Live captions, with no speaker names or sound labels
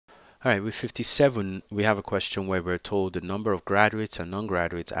All right, with 57, we have a question where we're told the number of graduates and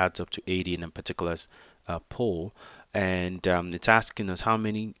non-graduates adds up to 80 in a particular poll, and it's asking us how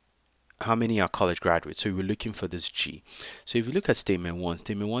many are college graduates. So we're looking for this G. So if you look at statement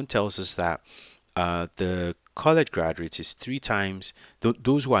one tells us that the college graduates is three times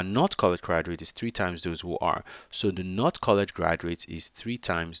those who are not college graduates is three times those who are. So the not college graduates is three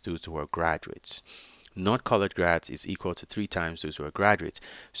times those who are graduates. Not college grads is equal to three times those who are graduates.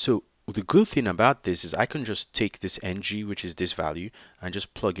 So the good thing about this is I can just take this ng, which is this value, and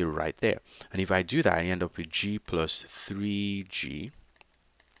just plug it right there. And if I do that, I end up with g plus 3g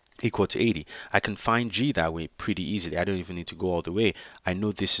equal to 80. I can find g that way pretty easily. I don't even need to go all the way. I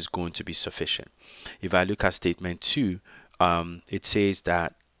know this is going to be sufficient. If I look at statement 2, it says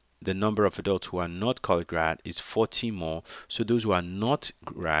that the number of adults who are not college grad is 40 more. So those who are not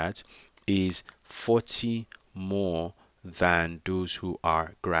grads is 40 more than those who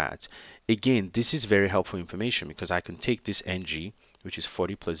are grads. Again, this is very helpful information because I can take this ng, which is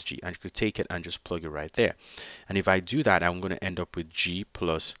 40 plus g, and I could take it and just plug it right there. And if I do that, I'm going to end up with g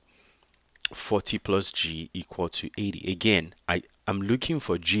plus 40 plus g equal to 80. Again, I'm looking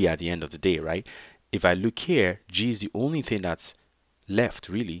for g at the end of the day, right? If I look here, g is the only thing that's left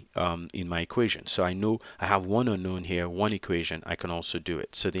really in my equation. So I know I have one unknown here, one equation, I can also do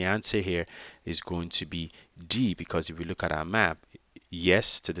it. So the answer here is going to be D, because if we look at our map,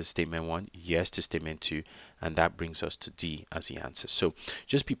 yes to the statement 1, yes to statement 2, and that brings us to D as the answer. So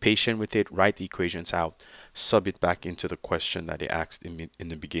just be patient with it, write the equations out, sub it back into the question that they asked in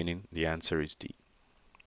the beginning. The answer is D.